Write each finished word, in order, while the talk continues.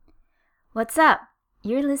What's up?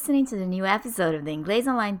 You're listening to the new episode of the Inglês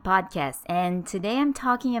Online podcast, and today I'm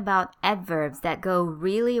talking about adverbs that go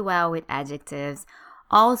really well with adjectives,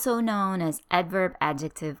 also known as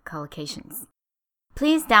adverb-adjective collocations.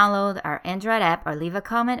 Please download our Android app or leave a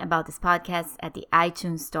comment about this podcast at the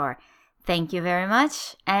iTunes store. Thank you very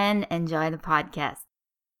much, and enjoy the podcast.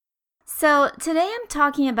 So today I'm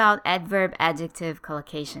talking about adverb-adjective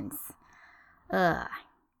collocations.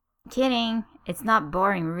 Kidding. It's not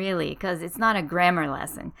boring really because it's not a grammar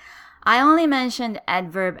lesson. I only mentioned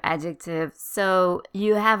adverb adjective so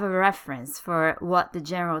you have a reference for what the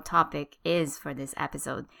general topic is for this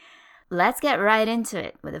episode. Let's get right into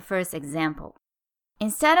it with the first example.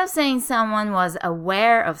 Instead of saying someone was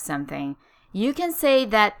aware of something, you can say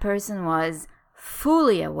that person was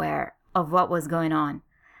fully aware of what was going on.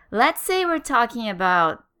 Let's say we're talking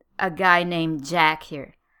about a guy named Jack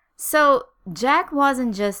here. So Jack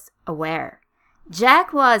wasn't just aware.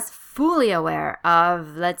 Jack was fully aware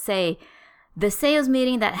of, let's say, the sales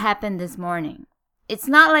meeting that happened this morning. It's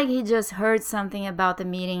not like he just heard something about the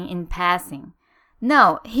meeting in passing.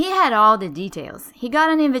 No, he had all the details. He got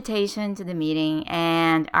an invitation to the meeting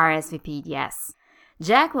and RSVP'd yes.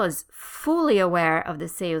 Jack was fully aware of the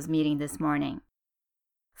sales meeting this morning.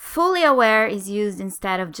 Fully aware is used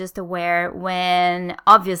instead of just aware when,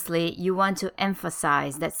 obviously, you want to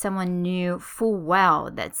emphasize that someone knew full well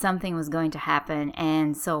that something was going to happen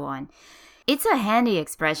and so on. It's a handy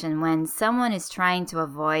expression when someone is trying to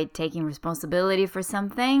avoid taking responsibility for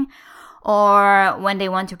something or when they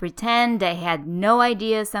want to pretend they had no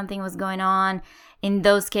idea something was going on. In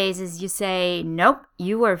those cases, you say, nope,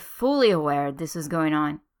 you were fully aware this was going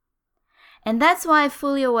on. And that's why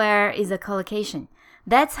fully aware is a collocation.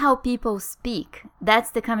 That's how people speak. That's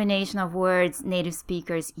the combination of words native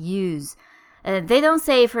speakers use. They don't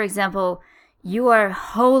say, for example, you are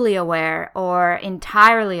wholly aware or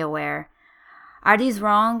entirely aware. Are these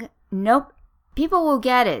wrong? Nope. People will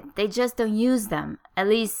get it. They just don't use them, at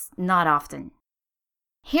least not often.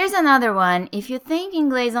 Here's another one. If you think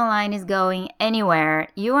Inglês Online is going anywhere,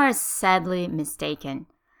 you are sadly mistaken.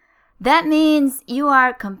 That means you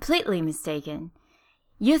are completely mistaken.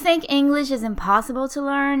 You think English is impossible to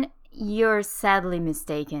learn? You're sadly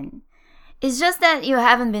mistaken. It's just that you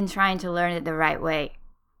haven't been trying to learn it the right way.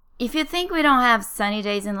 If you think we don't have sunny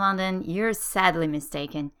days in London, you're sadly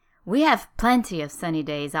mistaken. We have plenty of sunny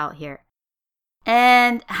days out here.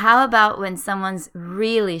 And how about when someone's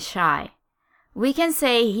really shy? We can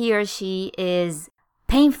say he or she is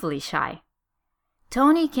painfully shy.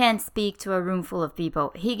 Tony can't speak to a room full of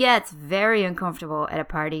people. He gets very uncomfortable at a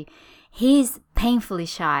party. He's painfully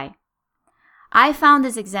shy. I found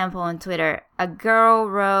this example on Twitter. A girl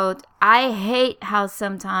wrote, I hate how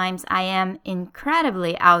sometimes I am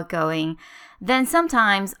incredibly outgoing, then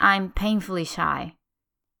sometimes I'm painfully shy.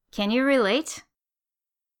 Can you relate?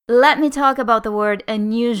 Let me talk about the word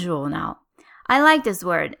unusual now. I like this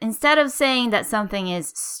word. Instead of saying that something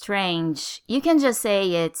is strange, you can just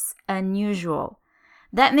say it's unusual.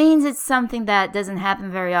 That means it's something that doesn't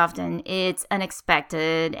happen very often, it's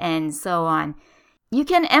unexpected, and so on. You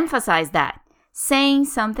can emphasize that, saying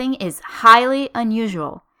something is highly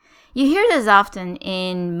unusual. You hear this often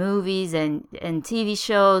in movies and TV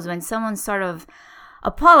shows when someone's sort of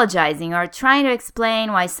apologizing or trying to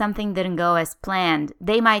explain why something didn't go as planned.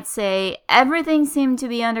 They might say, everything seemed to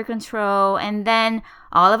be under control, and then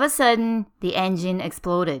all of a sudden, the engine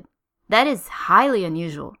exploded. That is highly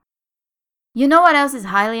unusual. You know what else is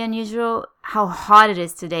highly unusual? How hot it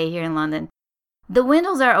is today here in London. The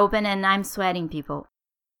windows are open and I'm sweating, people.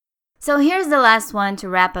 So here's the last one to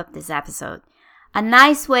wrap up this episode. A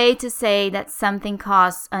nice way to say that something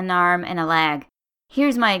costs an arm and a leg.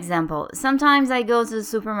 Here's my example. Sometimes I go to the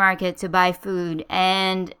supermarket to buy food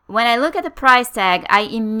and when I look at the price tag, I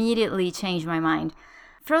immediately change my mind.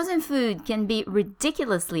 Frozen food can be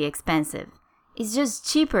ridiculously expensive. It's just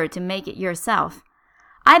cheaper to make it yourself.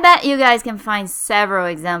 I bet you guys can find several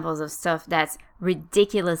examples of stuff that's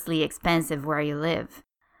ridiculously expensive where you live.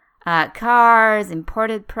 Cars,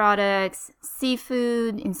 imported products,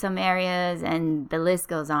 seafood in some areas, and the list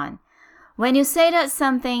goes on. When you say that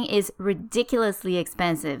something is ridiculously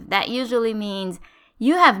expensive, that usually means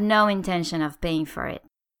you have no intention of paying for it.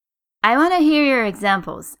 I want to hear your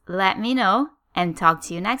examples. Let me know and talk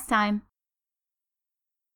to you next time.